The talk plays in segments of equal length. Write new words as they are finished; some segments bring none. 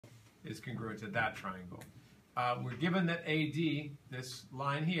is congruent to that triangle. We're given that AD, this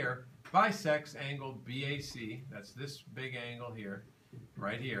line here, bisects angle BAC, that's this big angle here,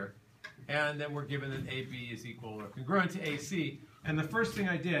 right here, and then we're given that AB is equal or congruent to AC. And the first thing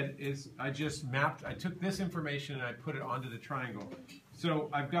I did is I took this information and I put it onto the triangle. So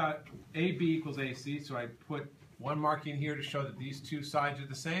I've got AB equals AC, so I put one marking here to show that these two sides are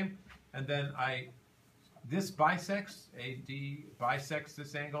the same, and then this bisects, AD bisects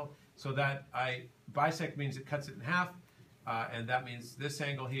this angle, so that bisect means it cuts it in half, and that means this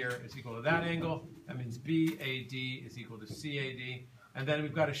angle here is equal to that angle. That means BAD is equal to CAD, and then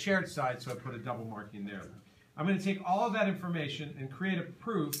we've got a shared side, so I put a double marking there. I'm going to take all of that information and create a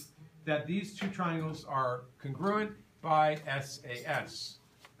proof that these two triangles are congruent by SAS.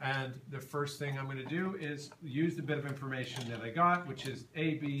 And the first thing I'm going to do is use the bit of information that I got, which is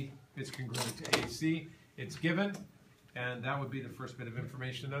AB is congruent to AC. It's given, and that would be the first bit of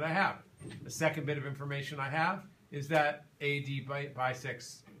information that I have. The second bit of information I have is that AD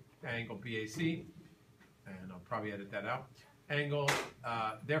bisects angle BAC, and I'll probably edit that out.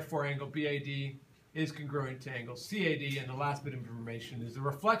 Therefore, angle BAD is congruent to angle CAD, and the last bit of information is the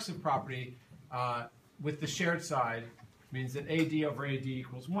reflexive property with the shared side means that AD over AD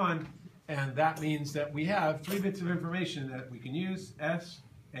equals 1, and that means that we have 3 bits of information that we can use, SAS,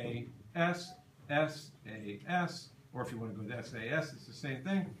 SAS, or if you want to go to SAS, it's the same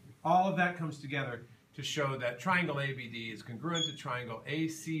thing. All of that comes together to show that triangle ABD is congruent to triangle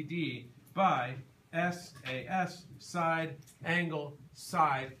ACD by SAS, side, angle,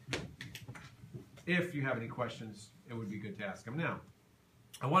 side. If you have any questions, it would be good to ask them now.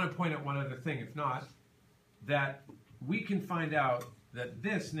 I want to point out one other thing, if not, that we can find out that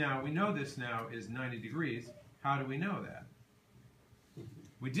this now, we know this now is 90 degrees. How do we know that?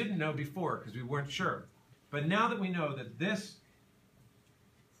 We didn't know before because we weren't sure. But now that we know that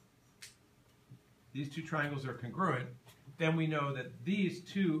these two triangles are congruent, then we know that these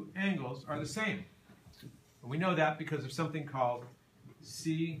two angles are the same. And we know that because of something called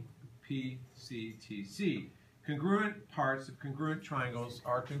CPCTC. Congruent parts of congruent triangles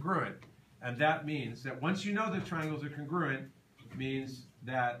are congruent. And that means that once you know the triangles are congruent, it means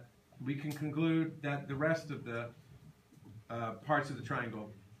that we can conclude that the rest of the parts of the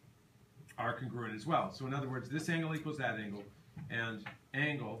triangle are congruent as well. So in other words, this angle equals that angle, and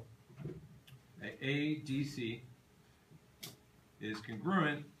angle ADC is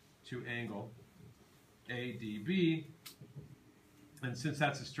congruent to angle ADB, and since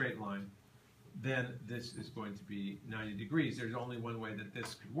that's a straight line, then this is going to be 90 degrees. There's only one way that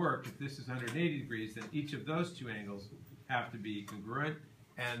this could work. If this is 180 degrees, then each of those two angles have to be congruent,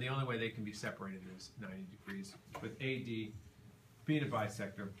 and the only way they can be separated is 90 degrees, with AD being a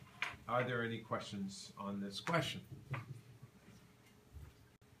bisector. Are there any questions on this question?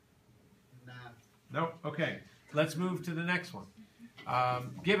 No? Okay. Let's move to the next one.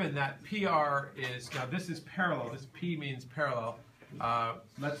 Given that PR is, now this is parallel, this P means parallel.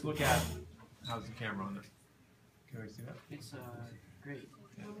 Let's look at, how's the camera on this? Can we see that? It's great.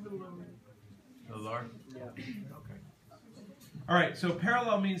 A little lower? Yeah. Okay. All right, so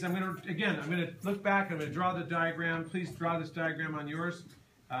parallel means I'm going to look back, I'm going to draw the diagram. Please draw this diagram on yours.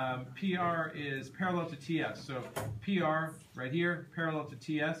 PR is parallel to TS. So PR right here, parallel to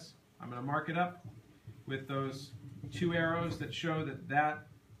TS. I'm going to mark it up with those two arrows that show that that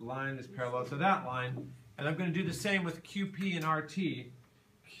line is parallel to that line. And I'm going to do the same with QP and RT.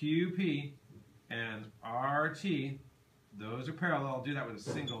 QP and RT, those are parallel. I'll do that with a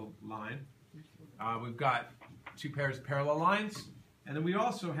single line. We've got two pairs of parallel lines. And then we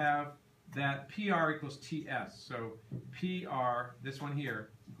also have that PR equals TS. So PR, this one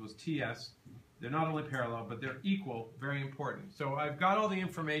here, equals TS. They're not only parallel, but they're equal, very important. So I've got all the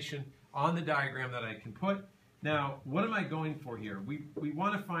information on the diagram that I can put. Now, what am I going for here? We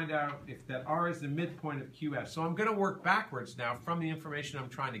want to find out if that R is the midpoint of QS. So I'm going to work backwards now from the information I'm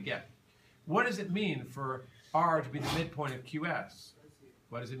trying to get. What does it mean for R to be the midpoint of QS?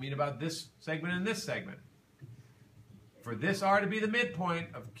 What does it mean about this segment and this segment? For this R to be the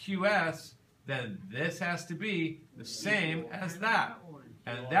midpoint of QS, then this has to be the same as that.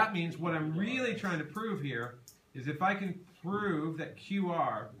 And that means what I'm really trying to prove here is if I can prove that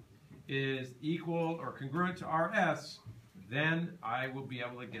QR is equal or congruent to RS, then I will be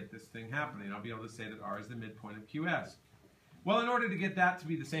able to get this thing happening. I'll be able to say that R is the midpoint of QS. Well, in order to get that to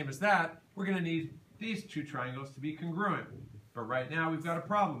be the same as that, we're going to need these two triangles to be congruent. But right now we've got a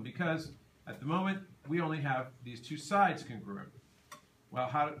problem because at the moment we only have these two sides congruent.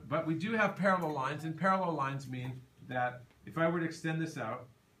 Well, but we do have parallel lines, and parallel lines mean that if I were to extend this out,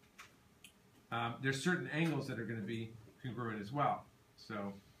 there's certain angles that are going to be congruent as well.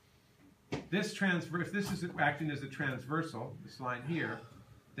 So this if this is acting as a transversal, this line here,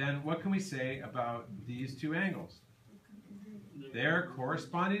 then what can we say about these two angles? They're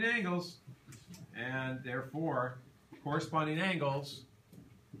corresponding angles, and therefore corresponding angles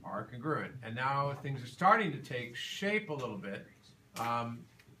are congruent. And now things are starting to take shape a little bit.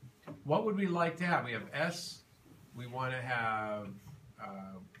 What would we like to have? We have S. We want to have,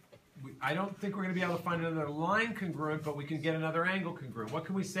 I don't think we're going to be able to find another line congruent, but we can get another angle congruent. What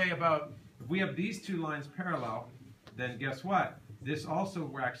can we say about, if we have these two lines parallel, then guess what? This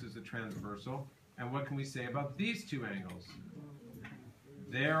also acts as a transversal. And what can we say about these two angles?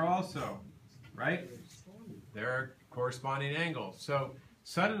 They're also, right? They're corresponding angles. So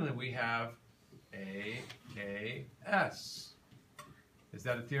suddenly we have AKS. Is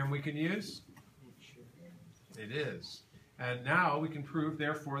that a theorem we can use? It is. And now we can prove,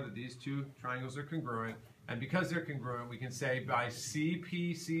 therefore, that these two triangles are congruent. And because they're congruent, we can say by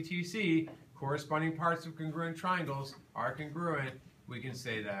CPCTC, corresponding parts of congruent triangles are congruent. We can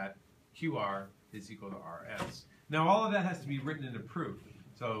say that QR is equal to RS. Now, all of that has to be written into proof.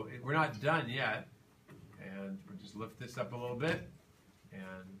 So we're not done yet. And we'll just lift this up a little bit.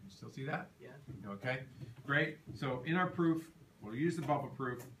 And you still see that? Yeah. Okay, great. So in our proof, we'll use the bubble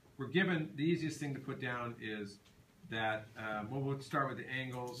proof. We're given, the easiest thing to put down is that, well, we'll start with the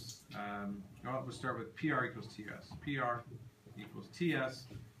angles. We'll start with PR equals TS. PR equals TS,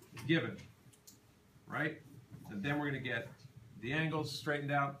 given, right? And then we're going to get the angles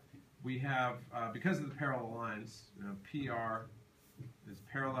straightened out. We have, because of the parallel lines, PR is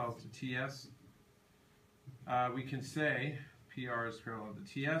parallel to TS. We can say PR is parallel to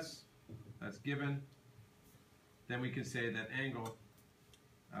TS. That's given. Then we can say that angle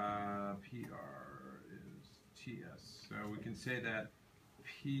PR is TS. So we can say that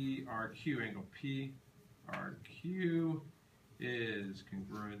PRQ, angle PRQ is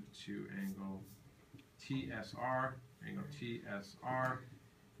congruent to angle TSR, angle TSR.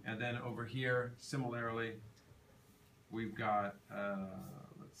 And then over here, similarly, we've got,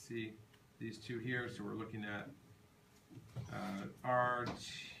 let's see, these two here. So we're looking at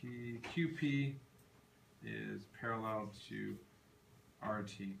QP is parallel to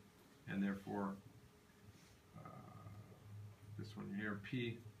RT, and therefore this one here,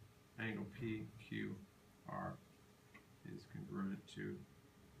 P, angle PQR is congruent to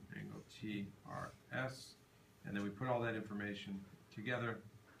angle TRS, and then we put all that information together,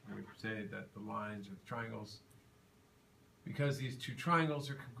 and we say that the lines or the triangles, because these two triangles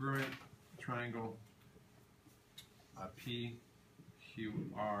are congruent, triangle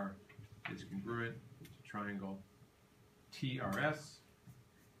PQR is congruent to triangle TRS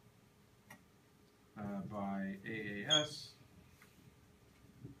by AAS,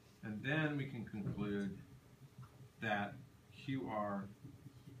 and then we can conclude that QR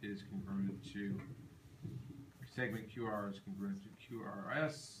is congruent to, segment QR is congruent to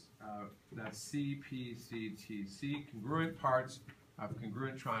QRS. That's CPCTC. Congruent parts of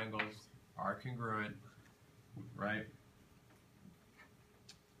congruent triangles are congruent, right?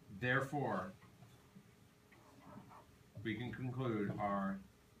 Therefore, we can conclude R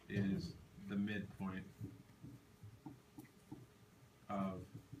is the midpoint of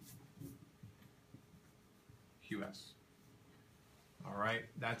QS. All right,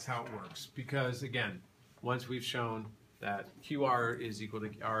 that's how it works. Because again, once we've shown that QR is equal to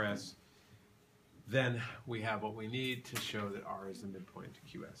RS, then we have what we need to show that R is the midpoint to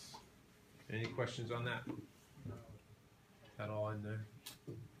QS. Any questions on that? Is that all in there?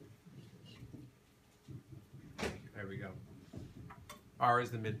 There we go. R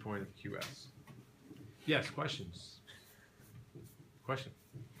is the midpoint of QS. Yes, questions? Question?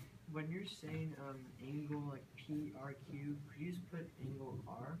 When you're saying angle like PRQ, could you just put angle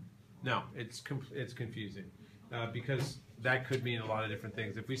R? No, it's confusing because that could mean a lot of different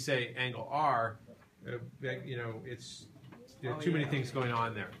things. If we say angle R, you know, there are too many things going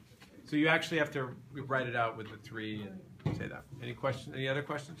on there. So you actually have to write it out with the 3 and say that. Any other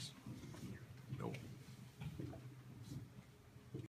questions? Nope.